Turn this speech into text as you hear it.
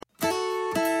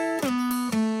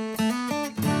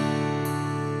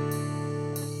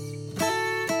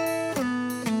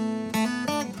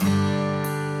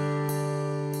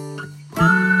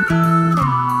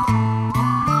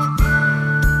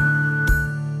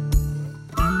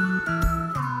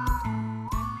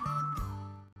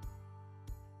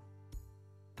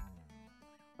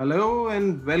Hello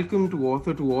and welcome to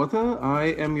Author to Author. I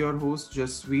am your host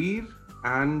Jasveer,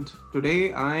 and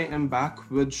today I am back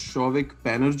with Shovik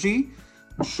Banerjee.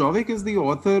 Shovik is the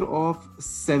author of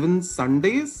Seven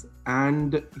Sundays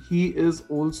and he is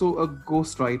also a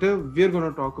ghostwriter. We're going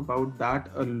to talk about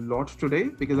that a lot today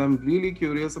because I'm really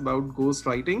curious about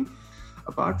ghostwriting.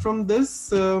 Apart from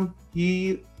this,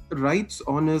 he writes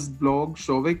on his blog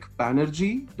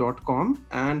shovikbanerjee.com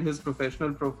and his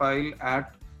professional profile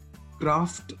at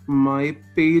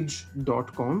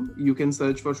craftmypage.com. You can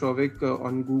search for Shovik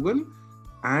on Google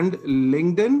and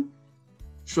LinkedIn.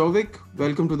 Shovik,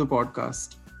 welcome to the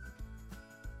podcast.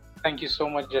 Thank you so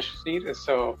much, Jasveer. It's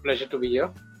a pleasure to be here.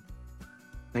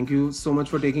 Thank you so much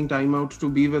for taking time out to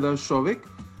be with us, Shovik.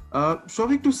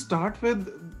 Shovik, to start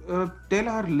with, tell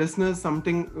our listeners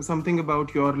something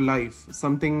about your life,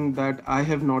 something that I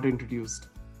have not introduced.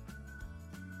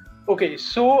 Okay,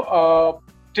 so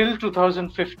till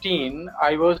 2015,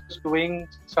 I was doing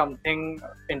something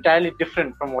entirely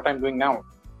different from what I'm doing now.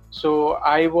 So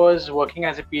I was working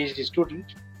as a PhD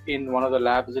student in one of the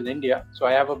labs in India. So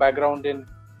I have a background in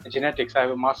genetics. I have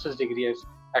a master's degree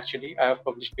actually. I have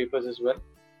published papers as well.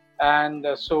 And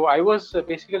so I was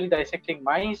basically dissecting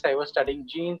mice. I was studying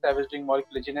genes. I was doing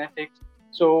molecular genetics.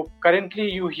 So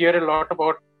currently you hear a lot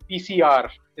about PCR.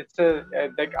 It's a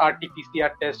like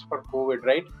RT-PCR test for COVID,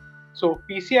 right? So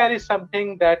PCR is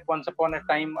something that once upon a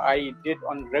time I did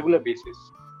on regular basis.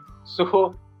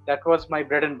 So that was my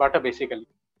bread and butter basically.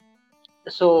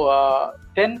 So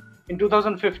then in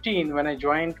 2015, when I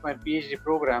joined my PhD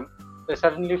program, I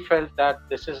suddenly felt that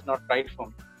this is not right for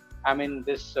me. I mean,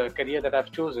 this career that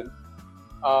I've chosen,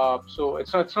 so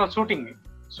it's not suiting me.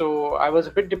 So I was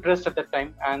a bit depressed at that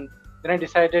time, and then I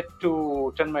decided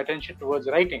to turn my attention towards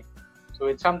writing. So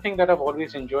it's something that I've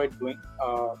always enjoyed doing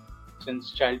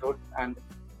since childhood and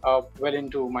well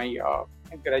into my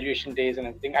graduation days and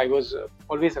everything. I was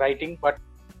always writing, but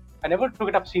I never took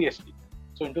it up seriously.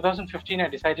 So in 2015, I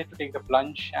decided to take the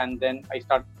plunge, and then I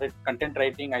started content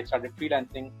writing. I started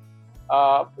freelancing.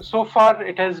 So far,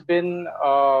 it has been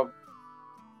a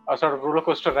sort of roller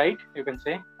coaster ride, you can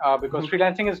say, because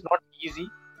freelancing is not easy.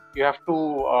 You have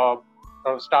to sort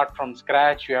of start from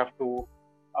scratch. You have to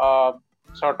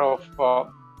sort of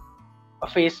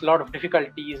face a lot of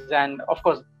difficulties, and of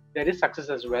course, there is success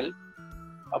as well.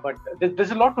 But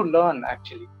there's a lot to learn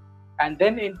actually. And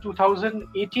then in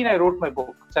 2018, I wrote my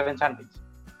book, Seven Sundays.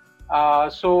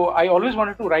 So I always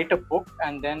wanted to write a book,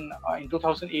 and then in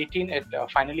 2018, it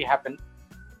finally happened.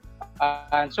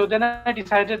 And so then I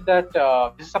decided that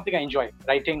this is something I enjoy,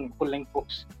 writing full-length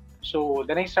books. So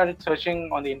then I started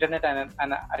searching on the internet,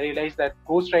 and I realized that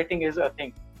ghostwriting is a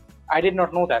thing. I did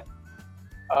not know that.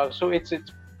 So it's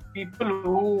people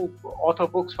who author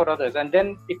books for others, and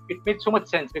then it made so much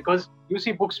sense because you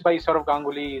see books by Saurav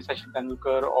Ganguly, Sachin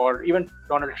Tendulkar, or even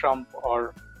Donald Trump,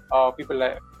 or people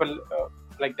like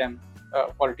them,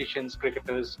 politicians,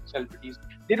 cricketers, celebrities.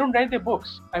 They don't write their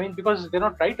books. I mean, because they're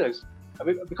not writers.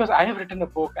 Because I have written a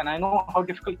book and I know how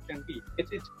difficult it can be.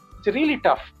 It's really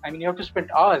tough. I mean, you have to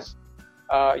spend hours.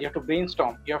 You have to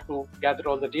brainstorm. You have to gather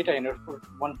all the data in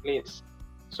one place.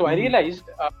 So I realized,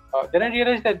 then I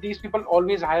realized that these people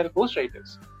always hire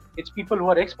ghostwriters. It's people who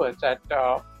are experts at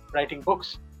writing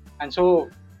books. And so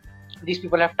these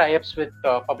people have tie-ups with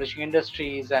publishing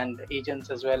industries and agents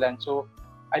as well. And so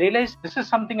I realized this is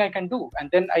something I can do.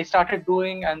 And then I started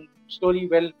doing, and slowly,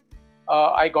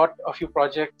 I got a few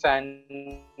projects, and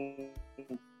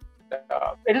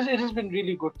it has been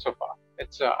really good so far.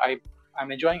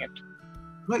 I'm enjoying it.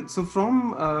 Right. So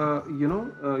from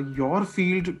your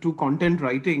field to content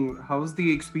writing, how's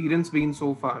the experience been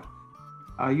so far?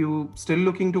 Are you still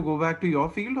looking to go back to your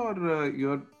field, or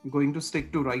you're going to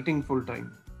stick to writing full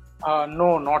time?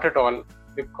 No, not at all.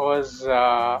 Because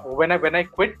when I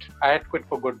quit, I had quit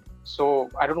for good. So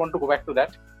I don't want to go back to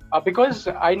that because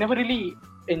I never really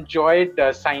enjoyed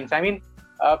science. I mean,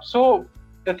 so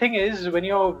the thing is, when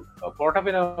you're brought up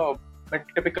in a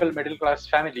typical middle class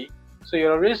family, so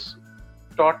you're always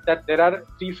taught that there are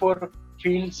 3-4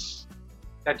 fields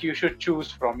that you should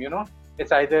choose from.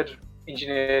 It's either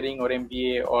engineering or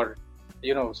MBA or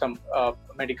some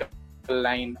medical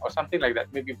line or something like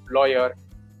that, maybe lawyer.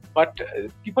 But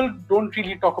people don't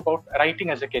really talk about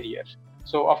writing as a career.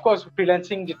 So of course,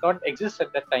 freelancing did not exist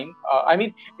at that time. I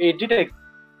mean, it did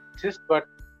exist, but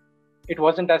it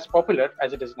wasn't as popular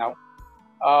as it is now.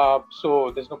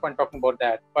 So there's no point talking about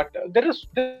that. But there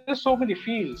are so many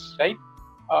fields, right?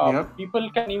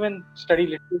 People can even study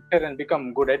literature and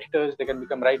become good editors. They can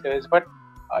become writers. But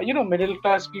middle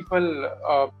class people,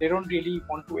 they don't really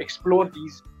want to explore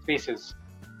these spaces.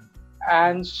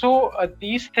 And so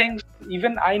these things,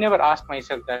 even I never asked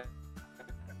myself that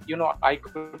I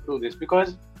could do this,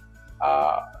 because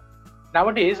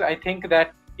nowadays I think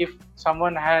that if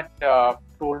someone had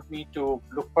told me to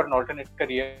look for an alternate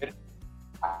career,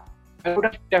 I would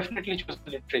have definitely chosen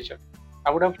literature.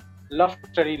 I would have loved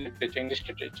to study literature, English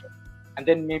literature, and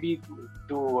then maybe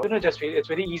do just it's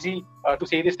very easy to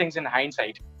say these things in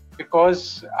hindsight,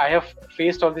 because I have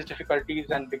faced all these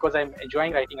difficulties, and because I'm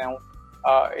enjoying writing now,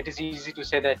 it is easy to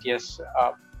say that yes,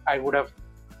 I would have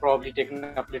probably taken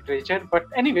up literature. But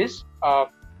anyways,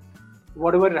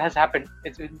 whatever has happened,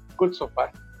 it's been good so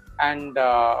far, and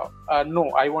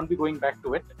no, I won't be going back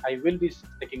to it. I will be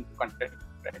sticking to content.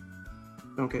 Right?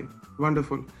 Okay,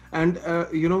 wonderful. And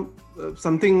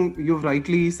something you've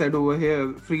rightly said over here,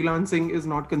 freelancing is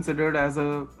not considered as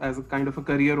a kind of a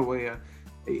career over here.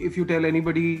 If you tell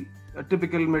anybody, a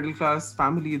typical middle class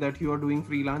family, that you are doing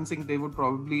freelancing, they would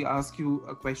probably ask you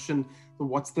a question: so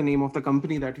what's the name of the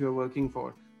company that you're working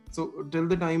for? So till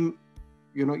the time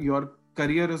your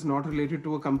career is not related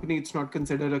to a company, it's not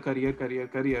considered a career.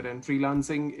 And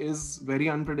freelancing is very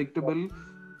unpredictable.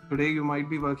 Today you might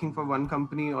be working for one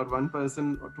company or one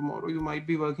person, or tomorrow you might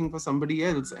be working for somebody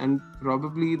else, and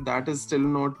probably that is still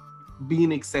not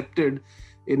being accepted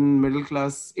in middle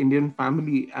class Indian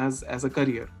family as a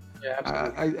career. Yeah,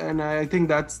 absolutely. I think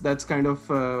that's kind of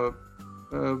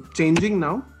changing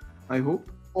now, I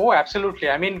hope. Oh, absolutely.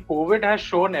 I mean, COVID has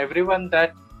shown everyone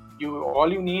that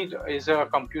all you need is a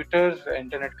computer,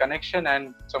 internet connection,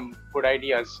 and some good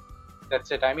ideas.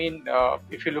 That's it. I mean,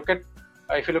 if you look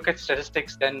at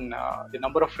statistics, then the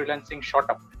number of freelancing shot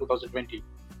up in 2020.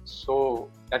 So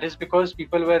that is because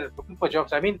people were looking for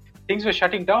jobs. I mean, things were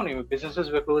shutting down. Businesses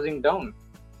were closing down.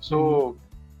 So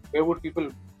where would people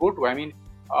go to? I mean,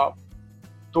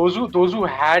 those who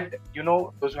had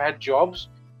jobs,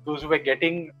 those who were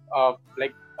getting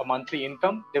like a monthly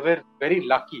income, they were very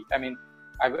lucky. I mean,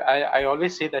 I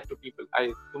always say that to people,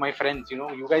 to my friends,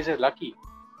 you guys are lucky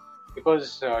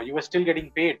because you were still getting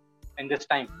paid in this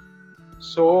time.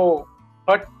 So,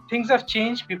 but things have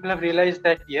changed. People have realized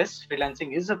that yes,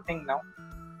 freelancing is a thing now.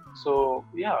 So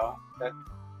yeah,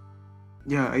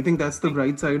 I think that's the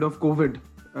bright side of COVID.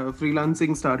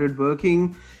 Freelancing started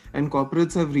working, and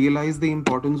corporates have realized the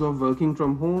importance of working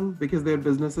from home because their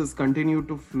businesses continue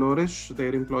to flourish.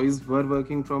 Their employees were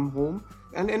working from home,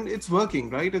 and it's working,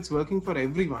 right? It's working for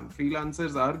everyone.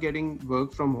 Freelancers are getting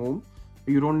work from home.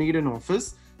 You don't need an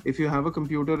office. If you have a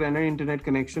computer and an internet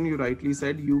connection, you rightly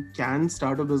said, you can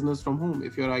start a business from home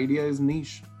if your idea is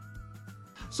niche.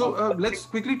 So let's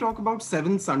quickly talk about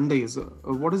 7 Sundays.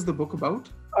 What is the book about?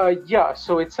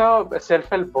 So it's a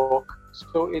self-help book.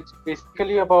 So it's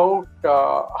basically about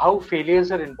how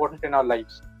failures are important in our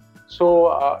lives.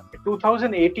 So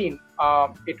 2018,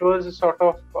 it was a sort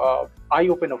of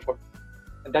eye-opener for me.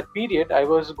 In that period, I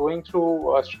was going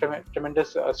through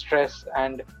tremendous stress,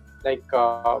 and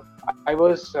I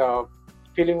was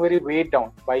feeling very weighed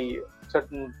down by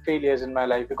certain failures in my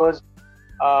life, because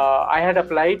I had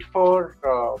applied for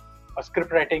a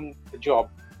script writing job.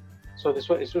 So this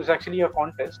was actually a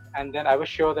contest, and then I was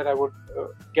sure that I would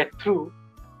get through,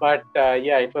 but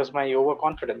it was my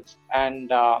overconfidence, and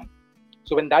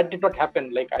so when that did not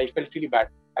happen, I felt really bad.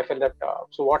 I felt that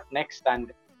so what next?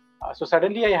 And so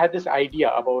suddenly I had this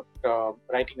idea about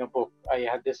writing a book. I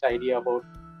had this idea about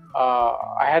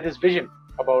I had this vision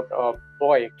about a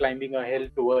boy climbing a hill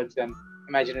towards an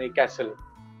imaginary castle.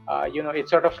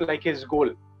 It's sort of like his goal.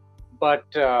 But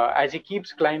as he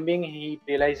keeps climbing, he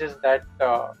realizes that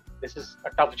this is a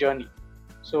tough journey.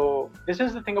 So this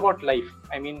is the thing about life.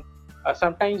 I mean,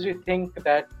 sometimes we think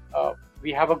that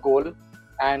we have a goal,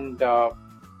 and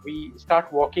we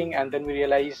start walking, and then we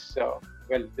realize,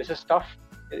 this is tough.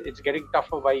 It's getting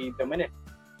tougher by the minute.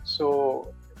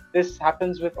 So this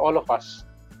happens with all of us.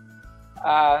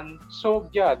 And so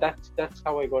that's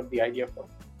how I got the idea from.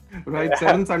 Right,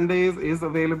 7 Sundays is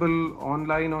available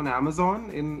online on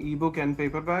Amazon in ebook and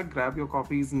paperback. Grab your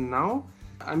copies now.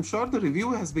 I'm sure the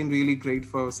review has been really great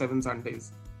for 7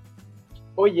 Sundays.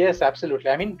 Oh yes, absolutely.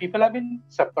 I mean, people have been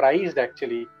surprised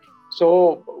actually.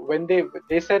 So when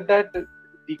they said that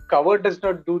the cover does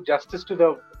not do justice to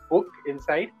the book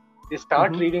inside, they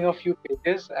start reading a few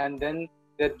pages, and then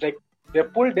they're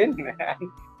pulled in.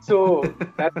 So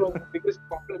that was the biggest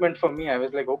compliment for me. I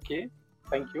was like, okay,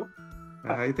 thank you.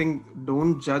 I think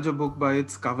don't judge a book by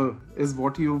its cover is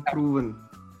what you've proven.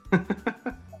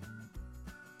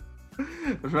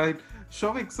 Right.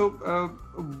 Souvik, so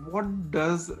what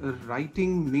does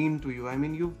writing mean to you? I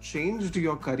mean, you've changed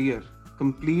your career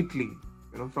completely,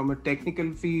 from a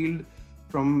technical field,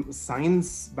 from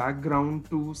science background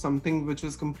to something which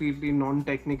is completely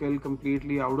non-technical,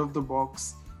 completely out of the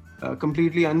box,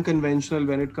 completely unconventional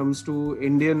when it comes to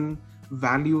Indian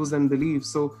values and beliefs.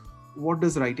 So what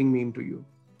does writing mean to you?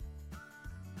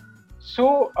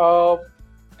 So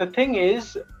the thing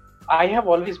is, I have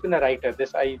always been a writer.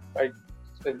 I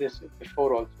said this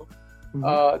before also.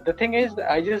 The thing is,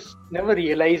 I just never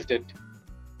realized it.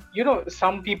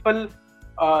 Some people,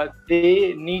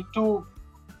 they need to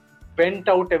vent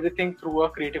out everything through a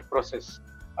creative process.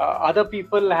 Other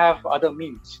people have other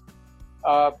means.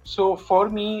 So for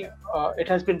me, it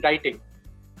has been writing.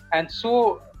 And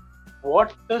so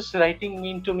what does writing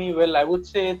mean to me? Well, I would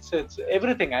say it's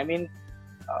everything. I mean,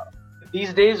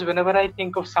 these days, whenever I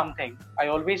think of something, I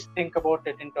always think about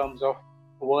it in terms of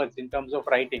words, in terms of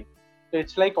writing. So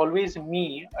it's like always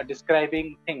me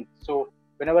describing things. So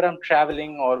whenever I'm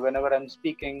traveling or whenever I'm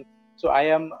speaking, so I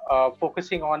am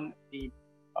focusing on the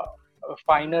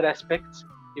finer aspects,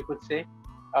 you could say.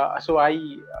 So I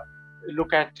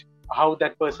look at how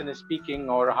that person is speaking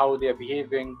or how they are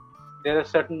behaving. There are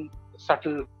certain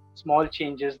subtle, small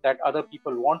changes that other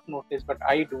people won't notice, but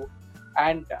I do.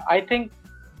 And I think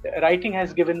writing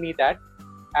has given me that,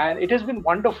 and it has been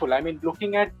wonderful. I mean,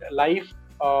 looking at life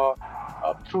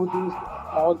through these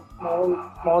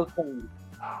small things.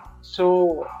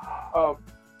 So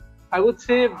I would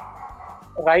say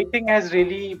writing has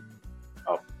really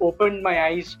opened my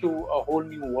eyes to a whole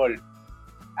new world,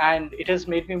 and it has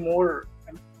made me more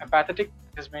empathetic.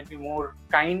 It has made me more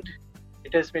kind.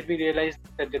 It has made me realize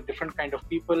that there are different kind of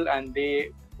people and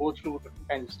they go through different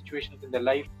kinds of situations in their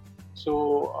life.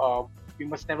 So we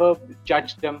must never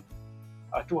judge them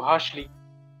too harshly.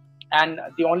 And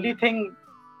the only thing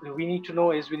we need to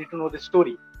know is we need to know the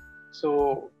story.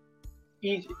 So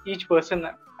each person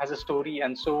has a story,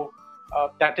 and so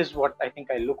that is what I think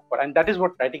I look for, and that is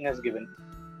what writing has given.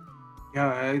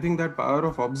 Yeah, I think that power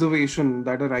of observation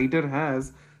that a writer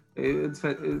has, it's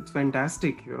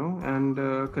fantastic, and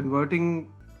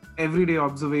converting everyday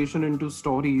observation into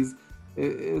stories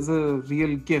is a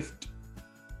real gift.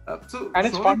 And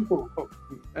it's fun too.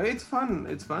 It's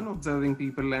fun observing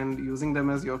people and using them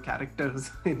as your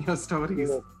characters in your stories.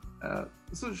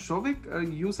 So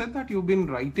Souvik, you said that you've been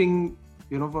writing,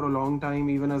 for a long time.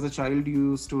 Even as a child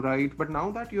you used to write, but now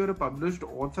that you're a published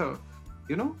author,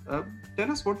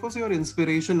 tell us, what was your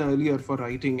inspiration earlier for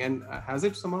writing, and has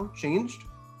it somehow changed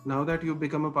now that you've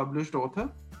become a published author?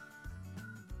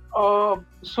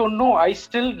 So no, I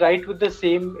still write with the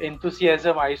same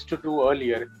enthusiasm I used to do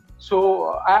earlier.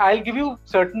 So I'll give you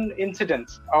certain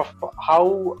incidents of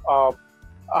how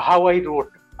I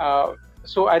wrote.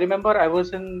 So I remember I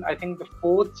was in, I think, the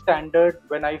 4th standard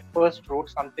when I first wrote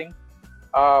something.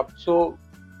 So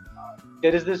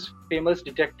there is this famous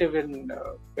detective in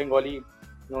Bengali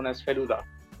known as Feluda.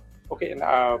 Okay, and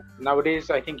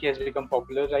nowadays I think he has become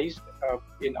popularized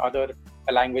in other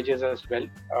languages as well.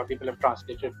 People have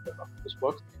translated his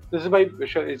works. This is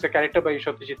it's a character by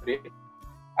Satyajit Ray.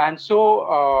 And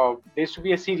so there used to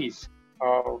be a series,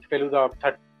 Feluda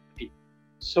 30.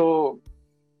 So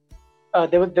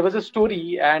there was a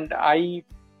story, and I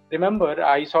remember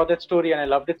I saw that story and I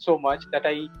loved it so much that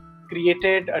I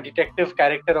created a detective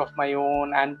character of my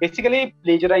own and basically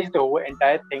plagiarized the whole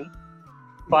entire thing.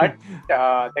 But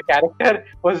the character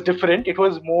was different. It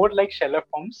was more like Sherlock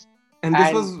Holmes. And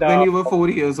this was when you were 4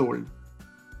 years old?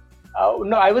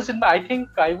 No, I think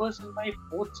I was in my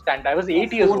 4th standard. I was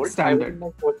 8 years old. Standard.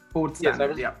 Fourth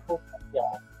standard. Yes,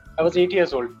 I was 8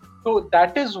 years old. So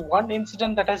that is one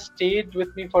incident that has stayed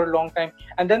with me for a long time.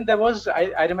 And then there was,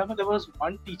 I remember there was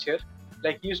one teacher,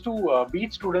 like he used to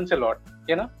beat students a lot,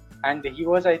 and he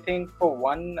was, I think, for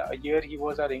 1 year, he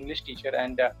was our English teacher,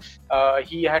 and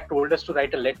he had told us to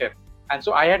write a letter. And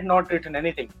so I had not written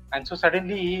anything. And so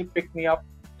suddenly he picked me up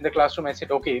in the classroom. I said,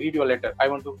 okay, read your letter. I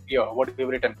want to hear what you've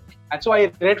written. And so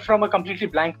I read from a completely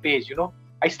blank page,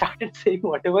 I started saying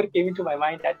whatever came into my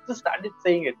mind. I just started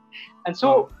saying it. And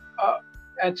so,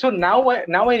 now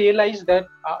I realize that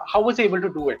how was I able to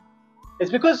do it? It's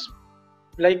because,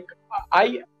 like,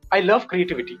 I love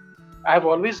creativity. I have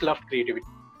always loved creativity.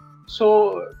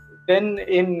 So then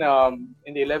in the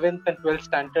 11th and 12th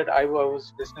standard, I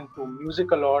was listening to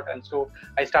music a lot, and so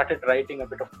I started writing a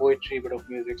bit of poetry, a bit of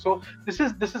music. So this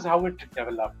is how it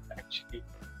developed, actually.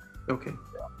 Okay.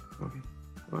 Okay.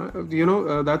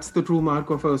 That's the true mark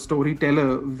of a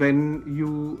storyteller, when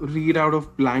you read out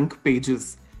of blank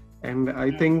pages. And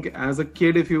I think as a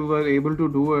kid, if you were able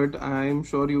to do it, I'm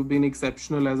sure you've been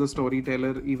exceptional as a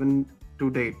storyteller even to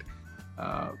date.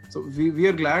 So we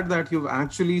are glad that you've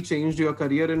actually changed your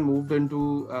career and moved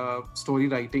into story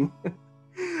writing.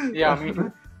 Yeah, me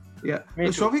too. Yeah.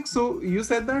 Souvik, so you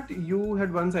said that you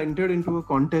had once entered into a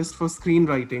contest for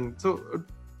screenwriting. So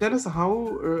tell us how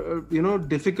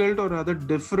difficult or rather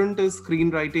different is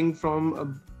screenwriting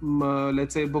from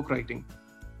let's say book writing.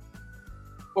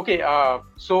 Okay,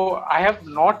 so I have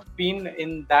not been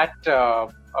in that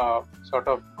sort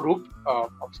of group of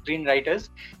screenwriters,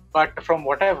 but from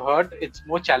what I've heard, it's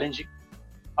more challenging.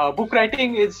 Book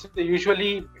writing is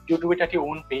usually you do it at your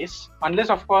own pace, unless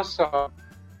of course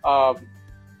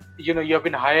you have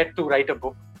been hired to write a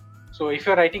book. So if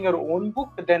you're writing your own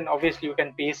book, then obviously you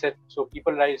can pace it. So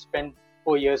people spend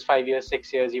 4 years, 5 years,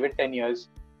 6 years, even 10 years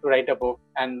to write a book,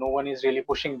 and no one is really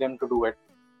pushing them to do it.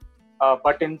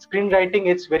 But in screenwriting,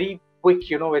 it's very quick.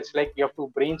 It's like you have to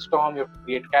brainstorm, you have to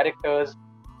create characters.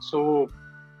 So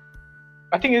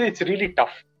I think it's really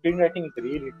tough. Screenwriting is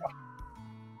really tough.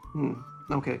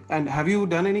 Okay. And have you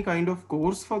done any kind of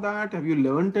course for that? Have you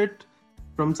learned it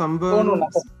from someone? Oh, no,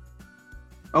 nothing.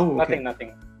 Oh, okay.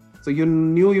 Nothing. So you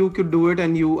knew you could do it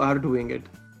and you are doing it.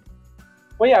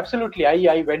 Oh, yeah, absolutely.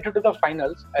 I went into the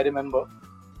finals, I remember.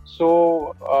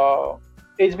 So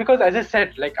it's because, as I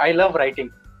said, like I love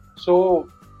writing. So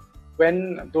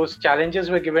when those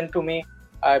challenges were given to me,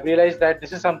 I realized that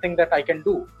this is something that I can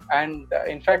do. And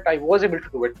in fact, I was able to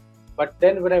do it. But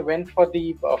then when I went for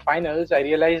the finals, I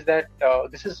realized that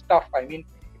this is tough. I mean,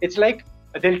 it's like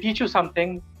they'll teach you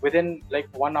something within like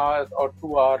 1 hour or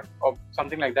 2 hours or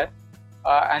something like that.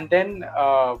 And then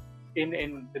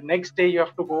in the next day, you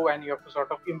have to go and you have to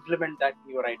sort of implement that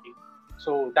in your writing.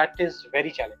 So that is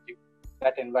very challenging,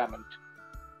 that environment.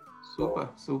 Super.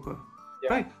 Yeah.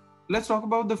 Right. Let's talk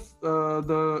about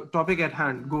the topic at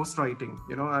hand, ghostwriting.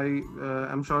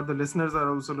 I'm sure the listeners are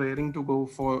also raring to go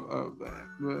for,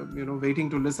 waiting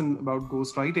to listen about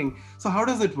ghostwriting. So how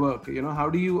does it work? How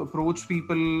do you approach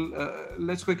people?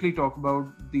 Let's quickly talk about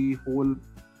the whole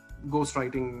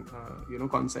ghostwriting,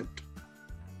 concept.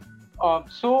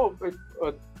 So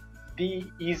the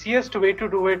easiest way to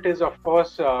do it is, of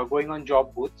course, going on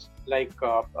job boards like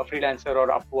a freelancer or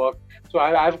Upwork. So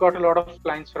I've got a lot of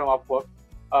clients from Upwork.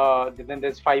 Then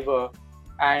there's Fiverr,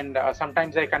 and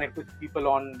sometimes I connect with people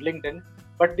on LinkedIn.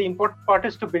 But the important part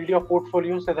is to build your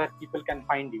portfolio so that people can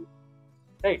find you,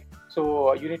 right?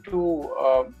 So you need to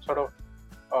sort of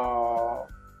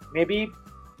maybe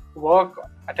work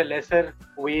at a lesser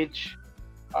wage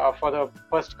for the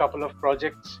first couple of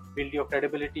projects, build your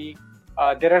credibility.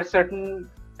 There are certain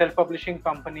self-publishing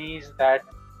companies that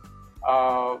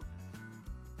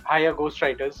hire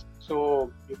ghostwriters, so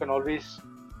you can always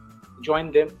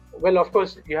join them. Well, of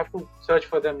course, you have to search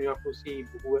for them. You have to see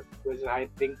who is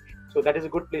hiring. So that is a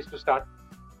good place to start.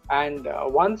 And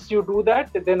once you do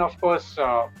that, then of course,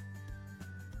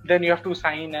 then you have to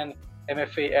sign an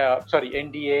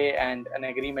NDA and an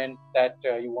agreement that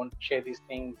you won't share these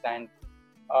things, and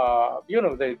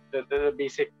the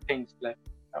basic things like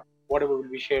whatever will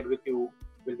be shared with you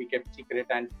will be kept secret.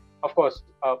 And of course,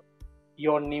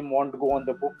 your name won't go on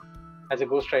the book as a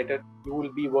ghostwriter. You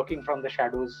will be working from the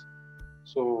shadows.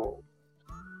 So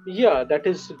yeah, that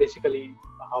is basically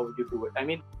how you do it. I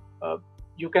mean,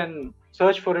 you can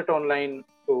search for it online.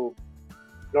 So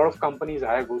a lot of companies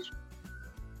hire ghostwriters.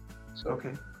 So,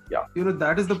 okay. Yeah.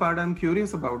 That is the part I'm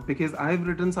curious about, because I've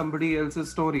written somebody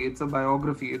else's story. It's a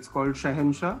biography. It's called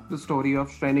Shahenshah, the story of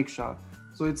Shrenik Shah.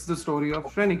 So it's the story of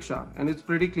Shrenik Shah. And it's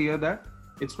pretty clear that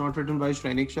it's not written by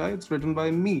Shrenik Shah, it's written by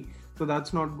me. So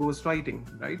that's not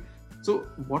ghostwriting, right? So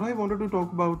what I wanted to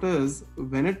talk about is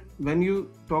when you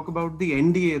talk about the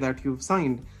NDA that you've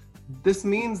signed, this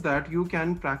means that you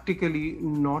can practically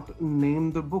not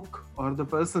name the book or the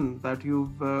person that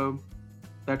you've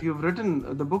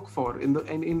written the book for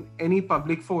in any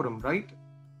public forum, right?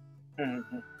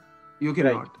 Mm-hmm. You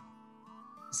cannot. Right.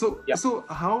 So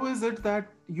how is it that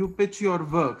you pitch your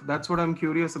work? That's what I'm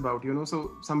curious about.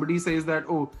 So somebody says that,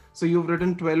 so you've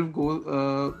written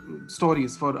 12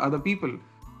 stories for other people.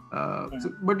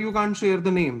 But you can't share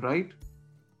the name, right?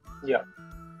 Yeah.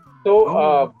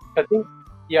 So I think,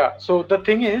 so the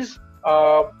thing is,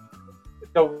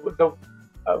 the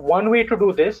one way to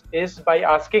do this is by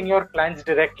asking your clients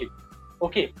directly.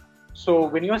 Okay. So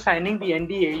when you're signing the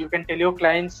NDA, you can tell your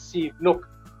clients, see, look,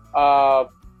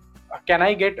 can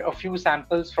I get a few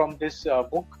samples from this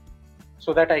book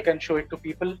so that I can show it to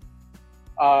people,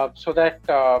 so that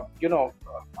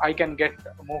I can get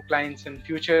more clients in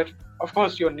future. Of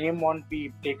course, your name won't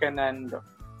be taken, and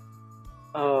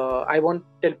I won't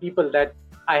tell people that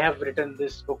I have written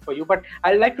this book for you, but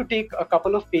I like to take a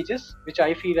couple of pages which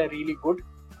I feel are really good,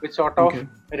 which sort of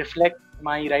reflect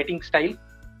my writing style,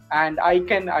 and I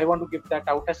want to give that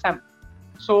out as sample.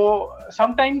 So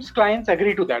sometimes clients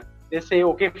agree to that. They say,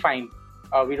 okay, fine,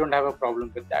 we don't have a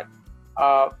problem with that.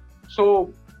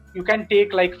 So you can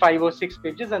take like 5 or 6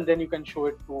 pages and then you can show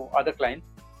it to other clients.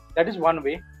 That is one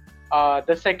way.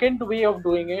 The second way of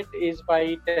doing it is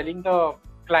by telling the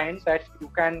clients that you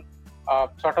can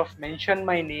sort of mention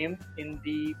my name in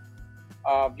the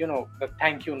the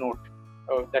thank you note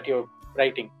that you're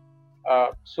writing.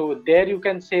 So there you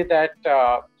can say that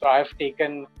so I've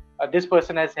taken this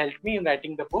person has helped me in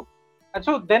writing the book, and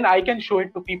so then I can show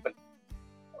it to people.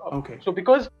 Okay. So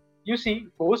because you see,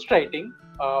 ghostwriting,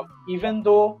 even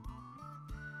though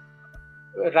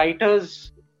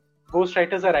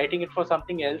ghostwriters are writing it for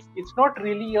something else, it's not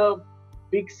really a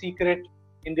big secret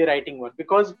in the writing world.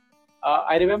 Because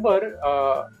I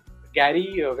remember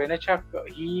Gary Vaynerchuk,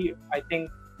 I think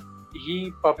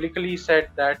he publicly said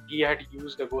that he had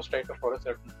used a ghostwriter for a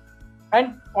certain,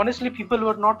 and honestly people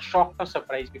were not shocked or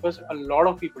surprised, because a lot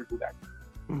of people do that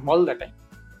all the time.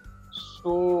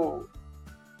 So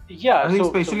yeah, I think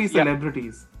especially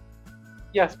celebrities.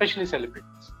 Yeah, especially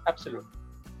celebrities, absolutely.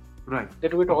 Right. They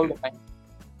do it all the time.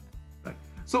 Right.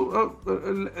 So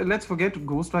let's forget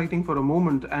ghostwriting for a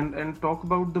moment and talk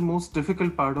about the most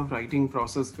difficult part of writing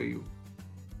process for you.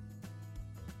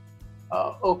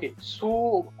 Okay,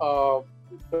 so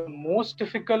the most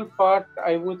difficult part,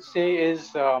 I would say,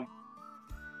 is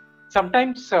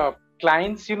sometimes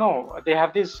clients, they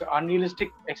have these unrealistic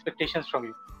expectations from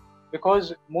you,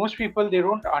 because most people, they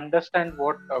don't understand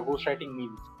what ghostwriting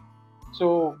means.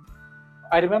 So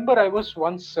I remember I was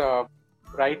once I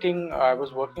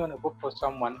was working on a book for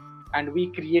someone, and we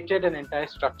created an entire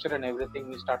structure and everything.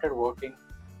 We started working,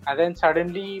 and then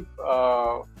suddenly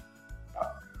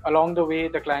along the way,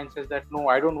 the client says that, no,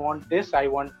 I don't want this, I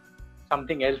want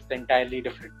something else entirely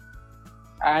different.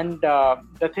 And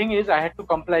the thing is, I had to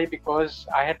comply, because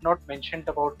I had not mentioned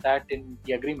about that in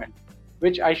the agreement,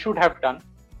 which I should have done.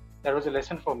 That was a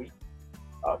lesson for me.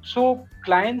 So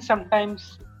clients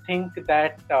sometimes think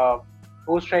that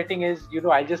ghostwriting is,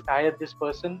 I'll just hire this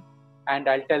person and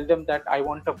I'll tell them that I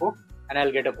want a book and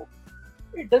I'll get a book.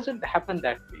 It doesn't happen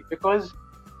that way, because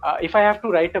if I have to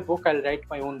write a book, I'll write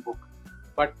my own book.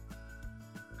 But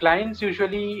clients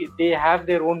usually, they have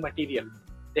their own material.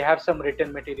 They have some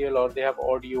written material, or they have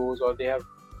audios, or they have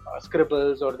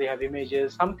scribbles, or they have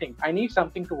images, something. I need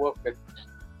something to work with.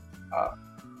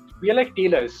 We are like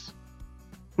tailors,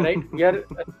 right? We are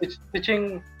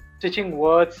stitching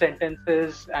words,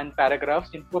 sentences, and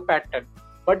paragraphs into a pattern.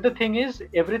 But the thing is,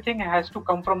 everything has to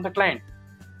come from the client.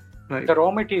 Right. The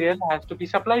raw material has to be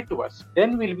supplied to us.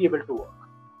 Then we'll be able to work.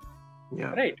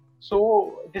 Yeah. Right.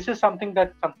 So this is something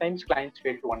that sometimes clients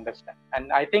fail to understand.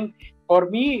 And I think for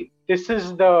me, this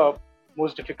is the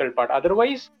most difficult part.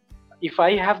 Otherwise, if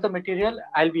I have the material,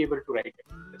 I'll be able to write it.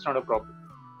 It's not a problem.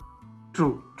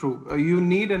 True. You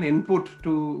need an input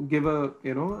to give a,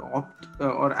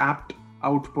 or apt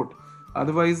output.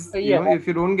 Otherwise, if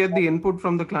you don't get the input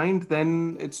from the client,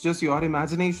 then it's just your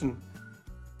imagination.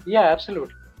 Yeah,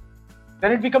 absolutely.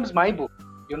 Then it becomes my book,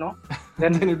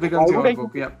 Then it becomes your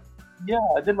book, yeah. Yeah,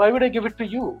 then why would I give it to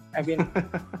you? I mean...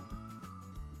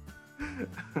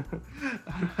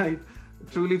 Right.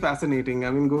 Truly fascinating. I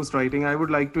mean, ghostwriting, I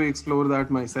would like to explore that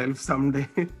myself someday.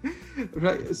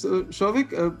 Right. So,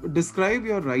 Souvik, describe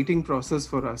your writing process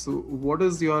for us. So, what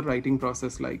is your writing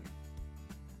process like?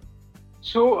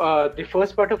 So, the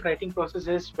first part of writing process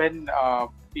is when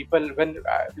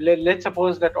let's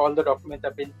suppose that all the documents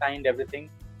have been signed, everything.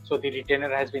 So, the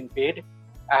retainer has been paid.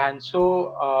 And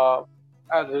so,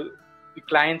 the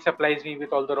client supplies me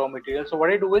with all the raw material. So what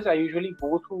I do is I usually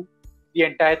go through the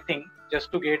entire thing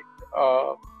just to get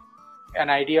an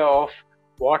idea of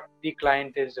what the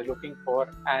client is looking for,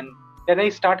 and then I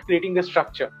start creating the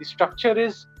structure. The structure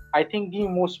is, I think, the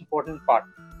most important part.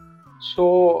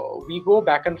 So we go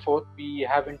back and forth, we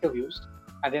have interviews,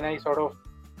 and then I sort of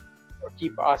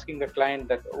keep asking the client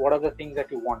that what are the things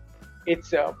that you want.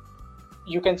 It's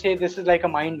you can say this is like a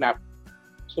mind map.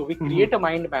 So we create a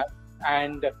mind map,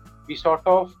 and we sort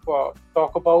of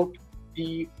talk about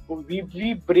we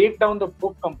break down the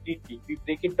book completely. We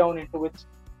break it down into its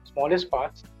smallest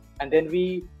parts, and then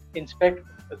we inspect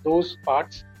those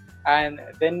parts, and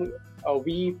then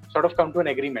we sort of come to an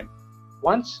agreement.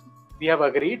 Once we have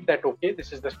agreed that, okay,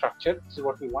 this is the structure, this is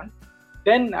what we want,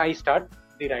 then I start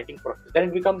the writing process. Then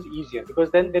it becomes easier,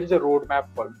 because then there is a roadmap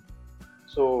for me.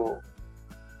 So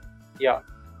yeah.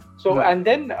 So, and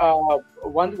then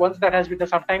once that has been done,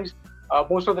 sometimes,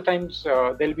 most of the times,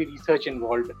 there'll be research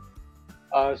involved.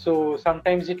 So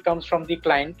sometimes it comes from the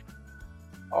client,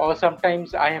 or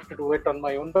sometimes I have to do it on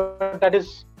my own, but that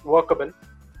is workable.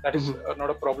 That is not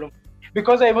a problem.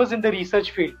 Because I was in the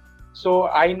research field, so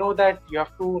I know that you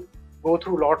have to go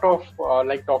through a lot of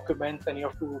like documents, and you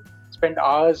have to spend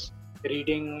hours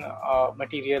reading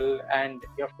material, and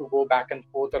you have to go back and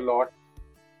forth a lot.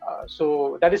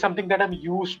 So that is something that I'm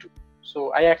used to.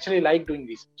 So I actually like doing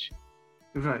research.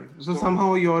 Right. So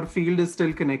somehow your field is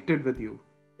still connected with you,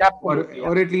 Absolutely.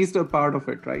 or at least a part of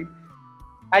it, right?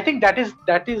 I think that is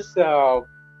the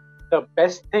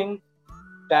best thing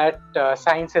that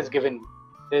science has given me.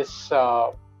 This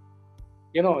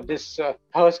this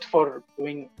thirst for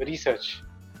doing research.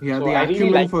 Yeah, So the I really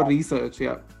acumen like for that. research.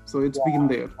 Yeah. So it's been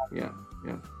there. Yeah.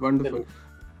 Yeah. Wonderful.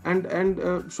 And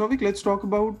Shouvik, let's talk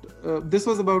about this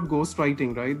was about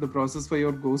ghostwriting, right? The process for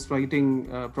your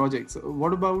ghostwriting projects.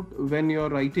 What about when you're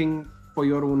writing for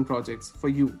your own projects, for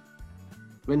you?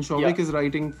 When Shouvik is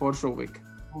writing for Shouvik?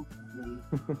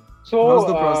 So how's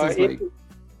the process like?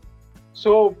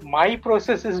 So my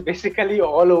process is basically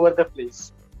all over the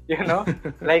place.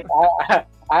 Like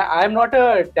I'm not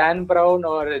a Dan Brown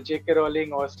or a J.K.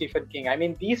 Rowling or Stephen King. I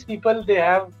mean, these people, they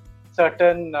have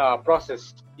certain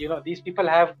process. These people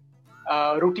have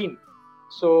routine.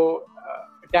 So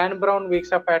Dan Brown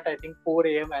wakes up at I think 4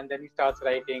 a.m. and then he starts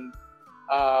writing.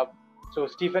 So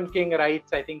Stephen King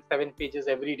writes I think 7 pages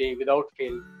every day without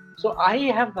fail. So I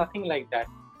have nothing like that.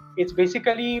 It's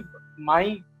basically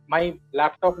my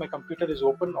laptop, my computer is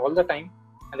open all the time,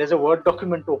 and there's a Word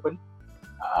document open.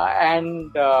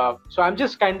 So I'm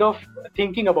just kind of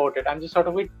thinking about it. I'm just sort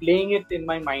of playing it in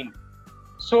my mind.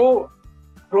 So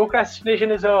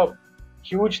procrastination is a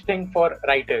huge thing for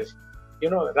writers.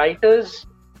 Writers,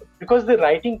 because the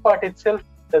writing part itself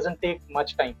doesn't take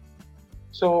much time.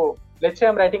 So let's say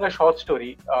I'm writing a short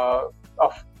story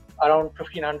of around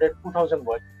 1500, 2000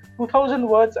 words. 2000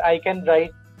 words I can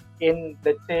write in,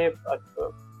 let's say,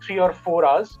 3 or 4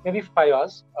 hours, maybe 5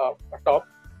 hours top.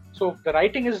 So the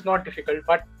writing is not difficult,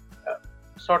 but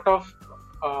sort of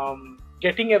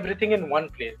getting everything in one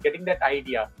place, getting that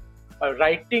idea,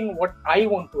 writing what I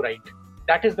want to write,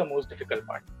 that is the most difficult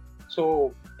part.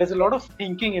 So there's a lot of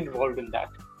thinking involved in that.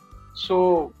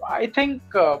 So I think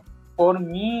for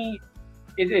me,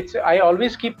 I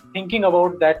always keep thinking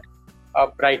about that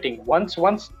writing. Once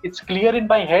it's clear in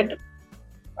my head,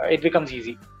 it becomes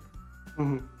easy.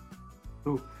 Mm-hmm.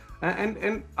 True.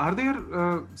 And are there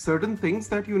certain things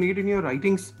that you need in your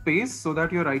writing space so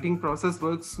that your writing process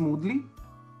works smoothly?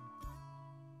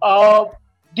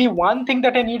 The one thing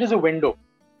that I need is a window.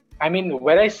 I mean,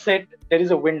 where I sit, there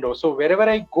is a window. So wherever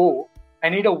I go, I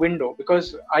need a window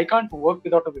because I can't work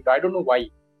without a window. I don't know why.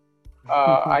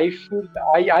 I feel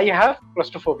I have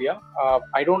claustrophobia.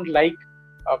 I don't like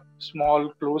small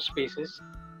closed spaces.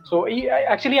 So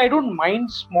I don't mind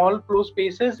small closed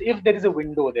spaces if there is a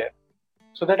window there,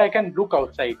 so that I can look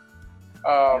outside.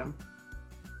 So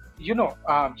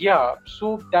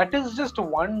that is just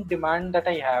one demand that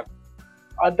I have.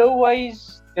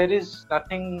 Otherwise, there's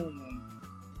nothing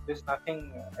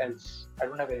else. I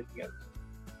don't have anything else.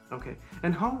 Okay.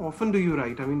 And how often do you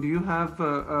write? I mean, do you have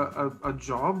a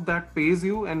job that pays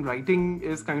you and writing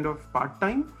is kind of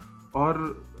part-time,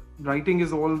 or writing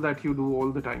is all that you do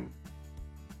all the time?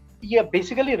 Yeah,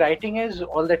 basically writing is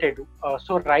all that I do.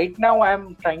 So right now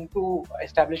I'm trying to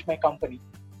establish my company.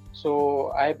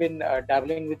 So I've been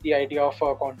dabbling with the idea of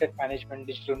a content management,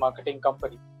 digital marketing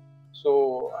company.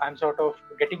 So I'm sort of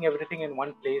getting everything in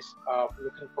one place,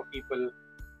 looking for people,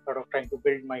 sort of trying to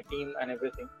build my team and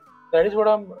everything. That is what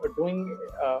I'm doing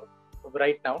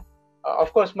right now.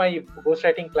 Of course, my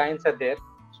ghostwriting clients are there,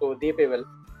 so they pay well.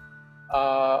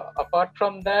 Apart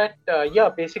from that,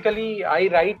 basically I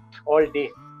write all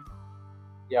day.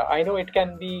 Yeah, I know it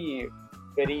can be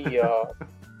very,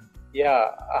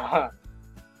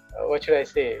 what should I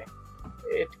say?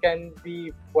 It can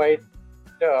be quite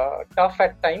tough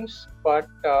at times, but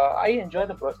I enjoy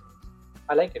the process.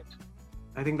 I like it.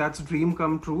 I think that's a dream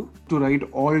come true, to write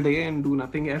all day and do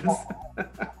nothing else.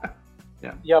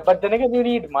 Yeah, but then again, you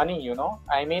need money,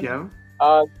 I mean,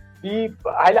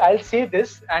 I'll say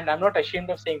this, and I'm not ashamed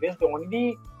of saying this. The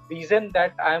only reason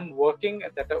that I'm working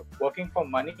for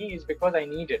money is because I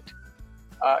need it.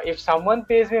 If someone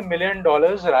pays me $1 million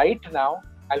right now,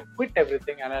 I'll quit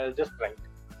everything and I'll just write.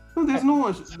 No, there's no,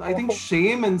 I think,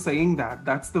 shame in saying that.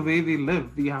 That's the way we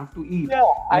live. We have to eat.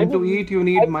 To eat, you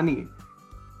need money.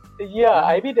 Yeah,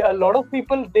 I mean, a lot of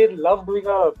people, they love doing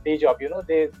a day job.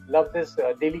 They love this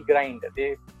daily grind.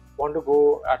 They want to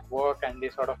go at work and they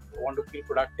sort of want to feel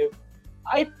productive.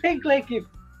 I think, like,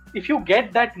 if you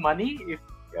get that money,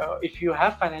 if you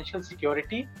have financial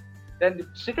security, then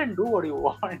sit and do what you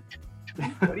want.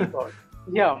 Don't worry about it.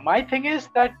 Yeah, my thing is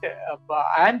that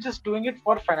I'm just doing it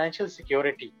for financial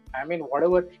security. I mean,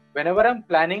 whenever I'm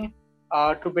planning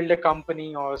to build a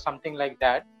company or something like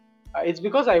that, it's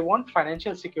because I want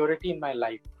financial security in my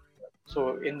life.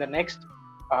 So in the next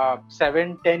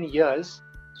 7-10 years,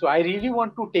 so I really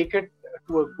want to take it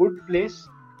to a good place.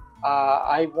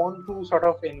 I want to sort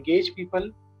of engage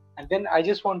people. and then I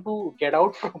just want to get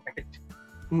out from it.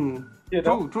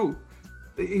 True.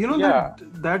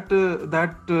 That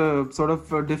sort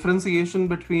of differentiation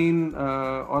between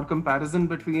or comparison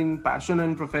between passion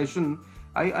and profession,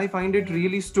 I find it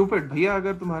really stupid. भैया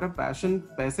अगर तुम्हारा passion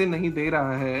पैसे नहीं दे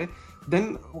रहा है,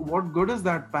 then what good is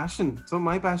that passion? So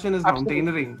my passion is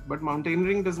mountaineering, but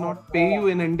mountaineering does not pay you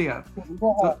in India.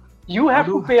 So you have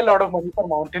to pay a lot of money for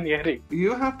mountaineering.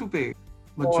 You have to pay.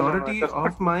 Majority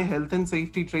of my health and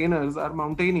safety trainers are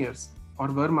mountaineers or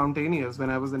were mountaineers when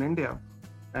I was in India.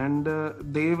 And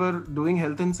they were doing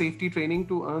health and safety training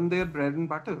to earn their bread and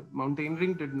butter.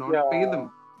 Mountaineering did not pay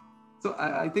them. So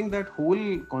I think that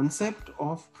whole concept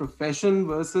of profession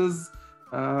versus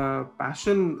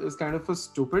passion is kind of a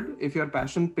stupid. If your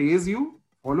passion pays you,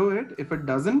 follow it. If it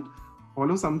doesn't,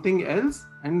 follow something else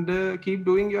and keep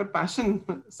doing your passion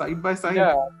side by side.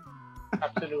 Yeah,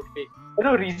 absolutely.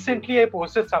 Recently I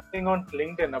posted something on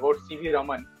LinkedIn about C.V.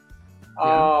 Raman.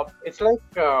 It's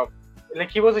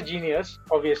like he was a genius,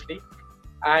 obviously,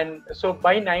 and so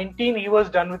by 19 he was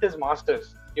done with his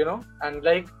masters, and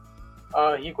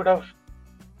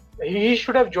he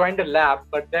should have joined a lab,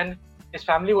 but then his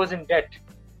family was in debt,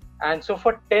 and so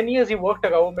for 10 years he worked a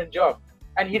government job,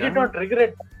 and he did not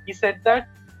regret that. He said that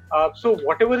so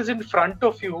whatever is in front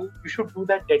of you, you should do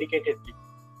that dedicatedly.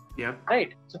 Yeah.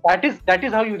 Right. So that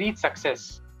is how you reach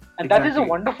success, and that is a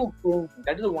wonderful thing.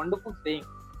 That is a wonderful thing.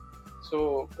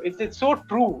 So it's so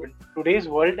true in today's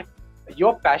world.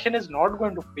 Your passion is not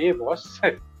going to pay, boss.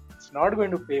 It's not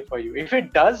going to pay for you. If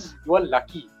it does, you are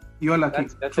lucky. You are lucky.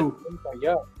 That's true.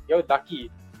 You're lucky.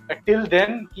 Till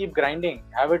then, keep grinding.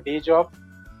 Have a day job.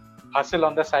 Hustle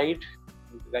on the side.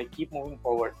 Keep moving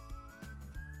forward.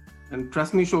 And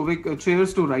trust me, Shovik,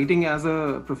 cheers to writing as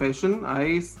a profession.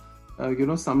 I,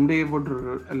 someday would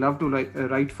love to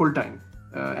write full time.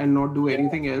 And not do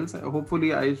anything else.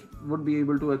 Hopefully, I would be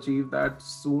able to achieve that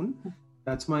soon.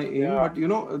 That's my aim. Yeah.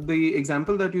 But the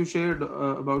example that you shared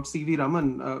about C.V.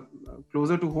 Raman,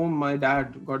 closer to home, my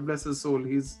dad, God bless his soul,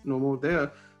 he's no more there.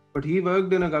 But he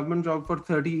worked in a government job for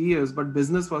 30 years, but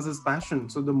business was his passion.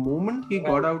 So the moment he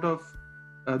got out of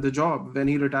the job, when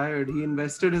he retired, he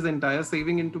invested his entire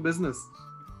saving into business.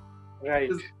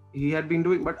 Right. He had been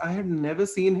doing, but I had never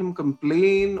seen him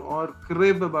complain or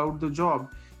crib about the job.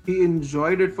 He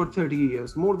enjoyed it for 30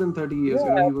 years, more than 30 years,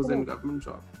 he was in government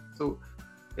job. So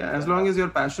as long as your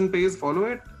passion pays, follow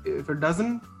it. If it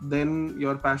doesn't, then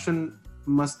your passion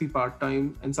must be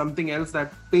part-time, and something else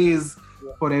that pays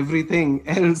for everything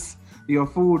else, your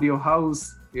food, your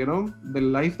house, the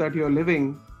life that you're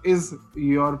living is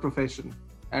your profession.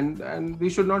 And we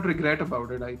should not regret about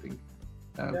it, I think.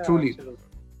 Truly.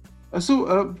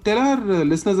 So tell our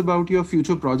listeners about your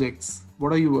future projects.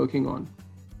 What are you working on?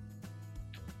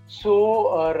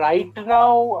 So right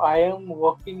now I am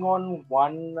working on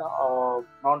one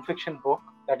non-fiction book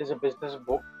that is a business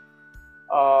book.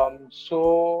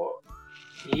 So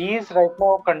he is right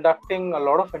now conducting a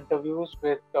lot of interviews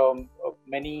with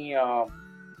many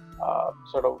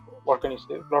sort of, what can you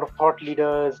say, a lot of thought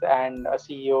leaders and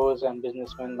CEOs and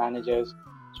businessmen, managers.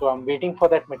 So I'm waiting for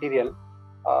that material.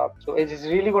 So it is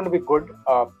really going to be good.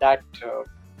 That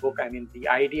book, I mean, the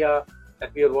idea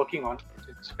that we are working on,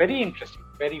 it's very interesting,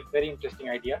 very, very interesting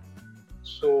idea.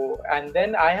 So, and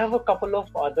then I have a couple of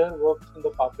other works in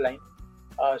the pipeline.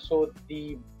 So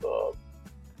the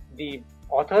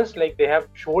authors, they have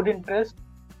showed interest.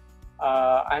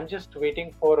 I'm just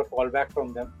waiting for a callback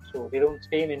from them. So they don't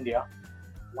stay in India.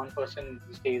 One person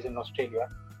stays in Australia.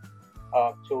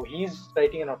 So he's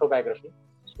writing an autobiography.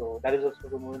 So that is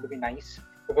also going to be nice,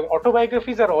 because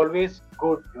autobiographies are always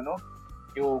good.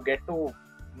 You get to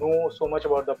know so much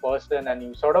about the person, and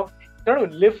you sort of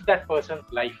live that person's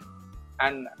life,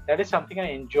 and that is something I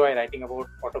enjoy, writing about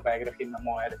autobiography,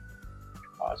 memoir.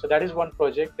 So that is one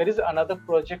project. There is another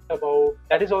project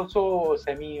that is also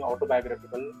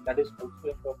semi-autobiographical, that is also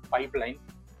in the pipeline.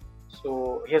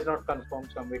 So he has not confirmed,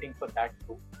 so I'm waiting for that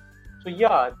too. So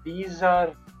yeah, these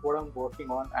are what I'm working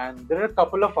on, and there are a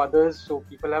couple of others. So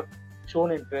people have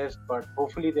shown interest, but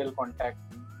hopefully they'll contact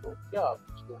me. So yeah.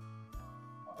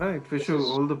 Right. Wish you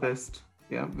all the best.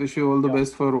 Yeah. Wish you all the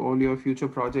best for all your future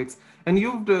projects. And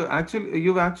you've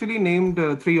actually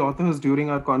named 3 authors during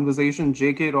our conversation: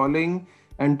 J.K. Rowling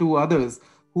and 2 others.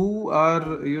 Who are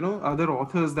other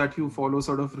authors that you follow,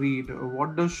 sort of read?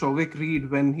 What does Shovik read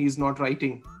when he's not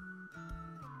writing?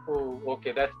 Oh,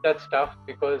 okay. That's tough,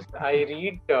 because I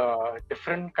read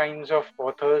different kinds of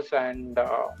authors, and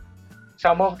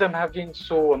some of them have been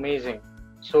so amazing.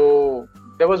 So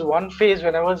there was one phase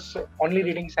when I was only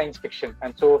reading science fiction,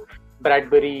 and so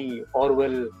Bradbury,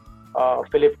 Orwell,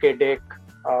 Philip K. Dick,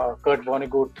 Kurt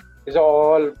Vonnegut, these are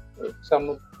all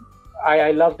some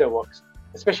I love their works,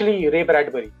 especially Ray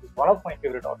Bradbury. He's one of my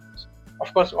favorite authors.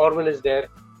 Of course, Orwell is there.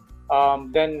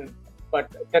 But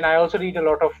then I also read a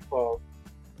lot of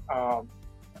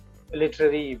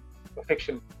literary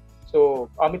fiction. So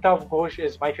Amitav Ghosh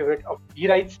is my favorite. He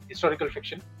writes historical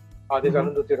fiction. There's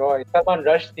Arundhati Roy, Salman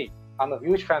Rushdie. I'm a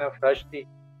huge fan of Rushdie.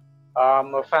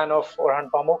 I'm a fan of Orhan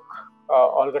Pamuk,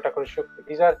 Olga Tokarczuk.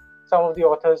 These are some of the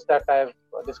authors that I've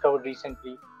discovered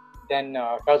recently. Then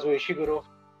Kazuo Ishiguro.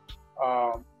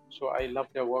 So I love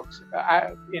their works.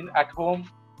 At home,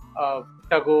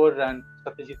 Tagore and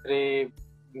Satyajit Ray,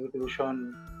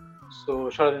 Vibhushan, so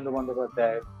Sharadindo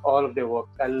Bandyopadhyay, all of their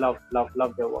works. I love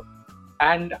their work.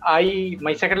 And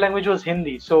my second language was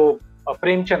Hindi. So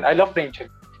Premchand, I love Premchand.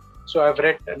 So I've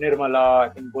read Nirmala, I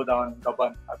think Godan,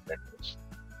 Gaban, I've read those.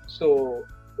 So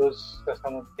those are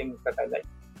some of the things that I like.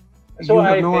 So you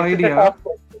have no idea.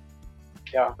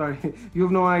 Yeah. Sorry, you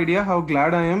have no idea how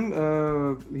glad I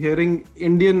am hearing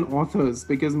Indian authors,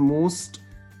 because most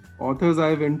authors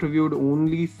I've interviewed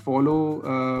only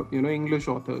follow English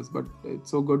authors, but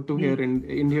it's so good to hear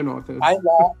Indian authors. I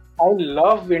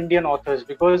love Indian authors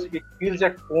because it feels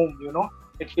at home.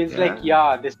 It feels like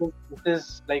this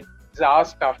is like our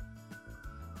stuff.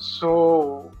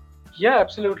 So yeah,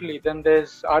 absolutely. Then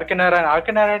there's R.K. Narayan.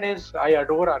 R.K. Narayan I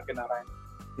adore R.K. Narayan.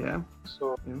 Yeah.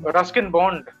 So Ruskin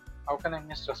Bond. How can I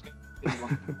miss Ruskin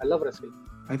Bond? I love Ruskin.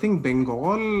 I think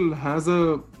Bengal has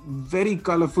a very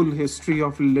colorful history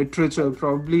of literature.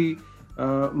 Probably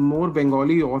more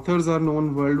Bengali authors are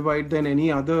known worldwide than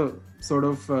any other sort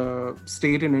of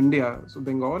state in India. So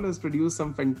Bengal has produced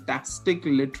some fantastic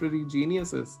literary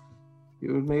geniuses.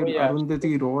 You made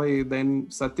Arundhati Roy, then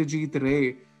Satyajit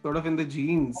Ray, sort of in the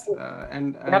genes.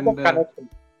 And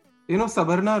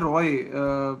Sabarna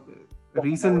Roy,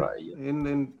 recent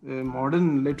in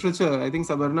modern literature, I think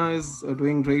Sabarna is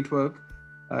doing great work.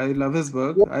 I love his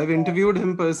work. I've interviewed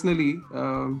him personally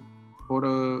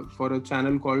for a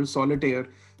channel called Solitaire.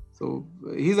 So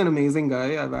he's an amazing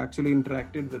guy. I've actually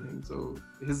interacted with him. So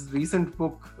his recent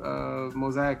book,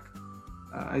 Mosaic,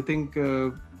 I think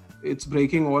it's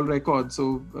breaking all records.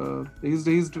 So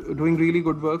he's doing really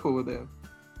good work over there.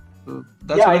 So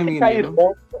that's what I mean.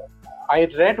 I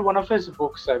read one of his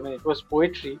books. I mean, it was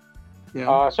poetry.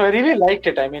 Yeah. So I really liked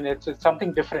it. I mean, it's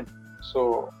something different.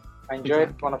 So I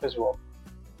enjoyed one of his work.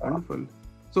 Wonderful.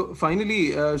 So finally,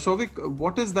 Souvik,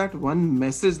 what is that one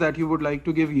message that you would like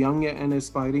to give young and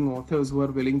aspiring authors who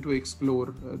are willing to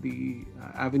explore the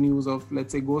avenues of,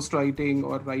 let's say, ghostwriting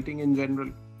or writing in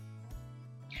general?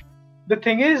 The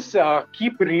thing is,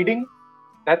 keep reading.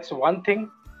 That's one thing.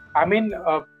 I mean,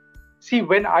 see,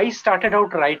 when I started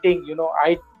out writing,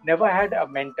 I never had a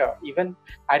mentor. Even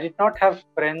I did not have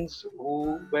friends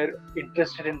who were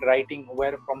interested in writing, who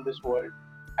were from this world.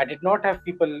 I did not have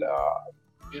people,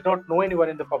 did not know anyone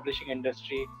in the publishing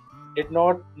industry, did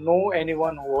not know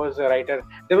anyone who was a writer.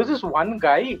 There was this one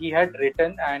guy, he had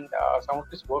written and some of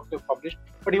his works were published,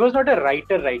 but he was not a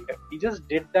writer. He just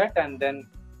did that and then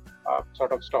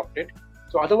sort of stopped it.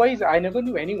 So otherwise, I never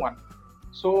knew anyone.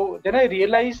 So then I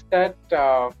realized that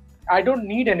I don't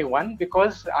need anyone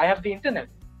because I have the internet.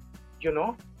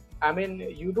 I mean,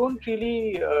 you don't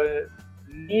really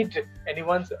need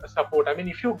anyone's support. I mean,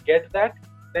 if you get that,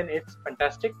 then it's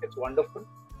fantastic, it's wonderful.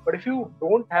 But if you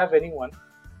don't have anyone,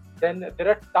 then there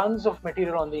are tons of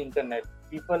material on the internet.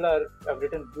 People have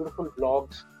written beautiful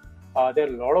blogs. There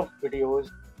are a lot of videos.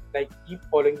 Like, keep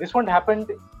following. This one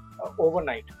happened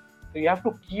overnight. So you have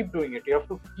to keep doing it. You have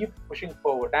to keep pushing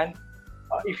forward. And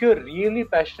if you're really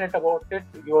passionate about it,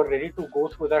 you're ready to go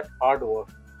through that hard work.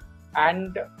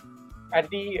 And at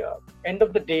the end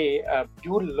of the day,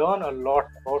 you learn a lot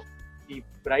about the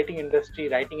writing industry,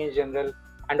 writing in general.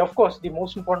 And of course, the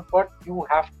most important part, you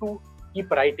have to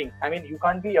keep writing. I mean, you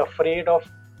can't be afraid of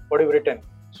what you've written.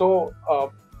 So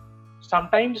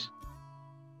sometimes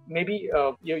maybe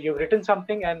you've written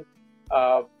something and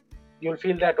you'll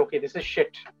feel that, okay, this is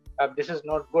shit. This is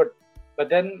not good. But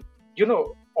then,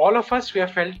 all of us, we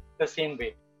have felt the same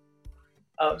way.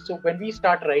 So when we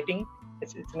start writing,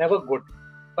 it's never good.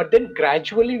 But then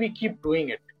gradually we keep doing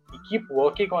it. We keep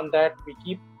working on that. We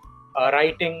keep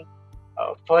writing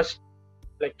first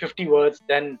like 50 words,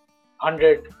 then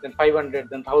 100, then 500,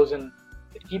 then 1,000.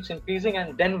 It keeps increasing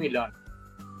and then we learn.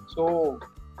 So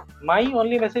my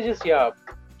only message is,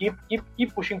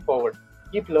 keep pushing forward.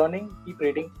 Keep learning, keep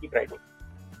reading, keep writing.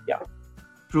 Yeah.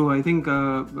 True. I think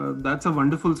that's a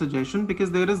wonderful suggestion, because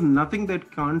there is nothing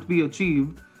that can't be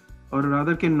achieved, or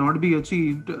rather cannot be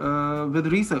achieved with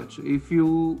research. If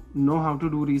you know how to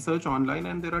do research online,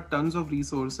 and there are tons of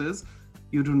resources,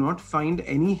 you do not find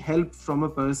any help from a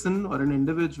person or an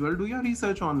individual, do your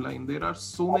research online. There are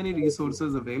so many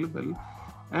resources available.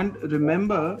 And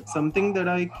remember something that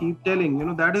I keep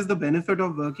telling, that is the benefit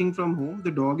of working from home.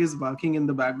 The dog is barking in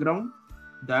the background.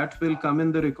 That will come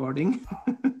in the recording.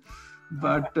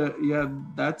 But yeah,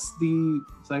 that's the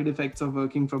side effects of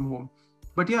working from home.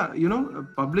 But yeah,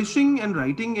 publishing and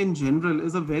writing in general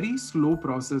is a very slow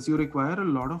process. You require a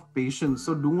lot of patience.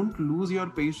 So don't lose your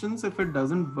patience if it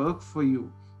doesn't work for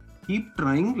you. Keep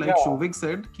trying, like Souvik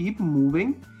said, keep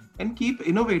moving and keep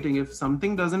innovating. If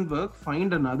something doesn't work,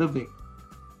 find another way.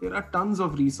 There are tons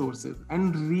of resources,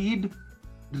 and read.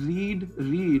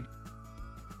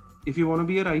 If you want to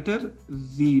be a writer,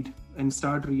 read and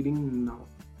start reading now.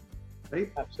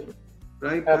 Right? Absolutely.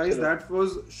 Right, guys, that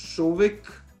was Souvik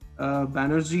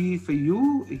Banerjee for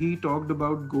you. He talked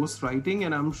about ghostwriting,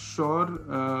 and I'm sure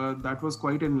that was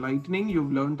quite enlightening.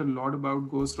 You've learned a lot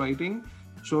about ghostwriting.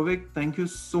 Souvik, thank you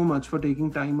so much for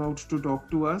taking time out to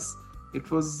talk to us. It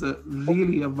was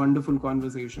really a wonderful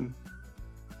conversation.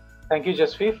 Thank you,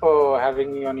 Jasveer, for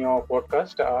having me on your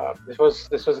podcast.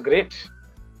 This was great.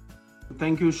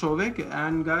 Thank you, Souvik.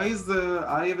 And guys,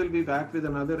 I will be back with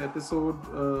another episode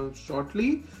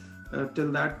shortly.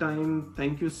 Till that time,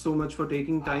 thank you so much for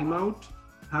taking time out.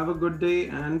 Have a good day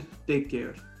and take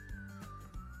care.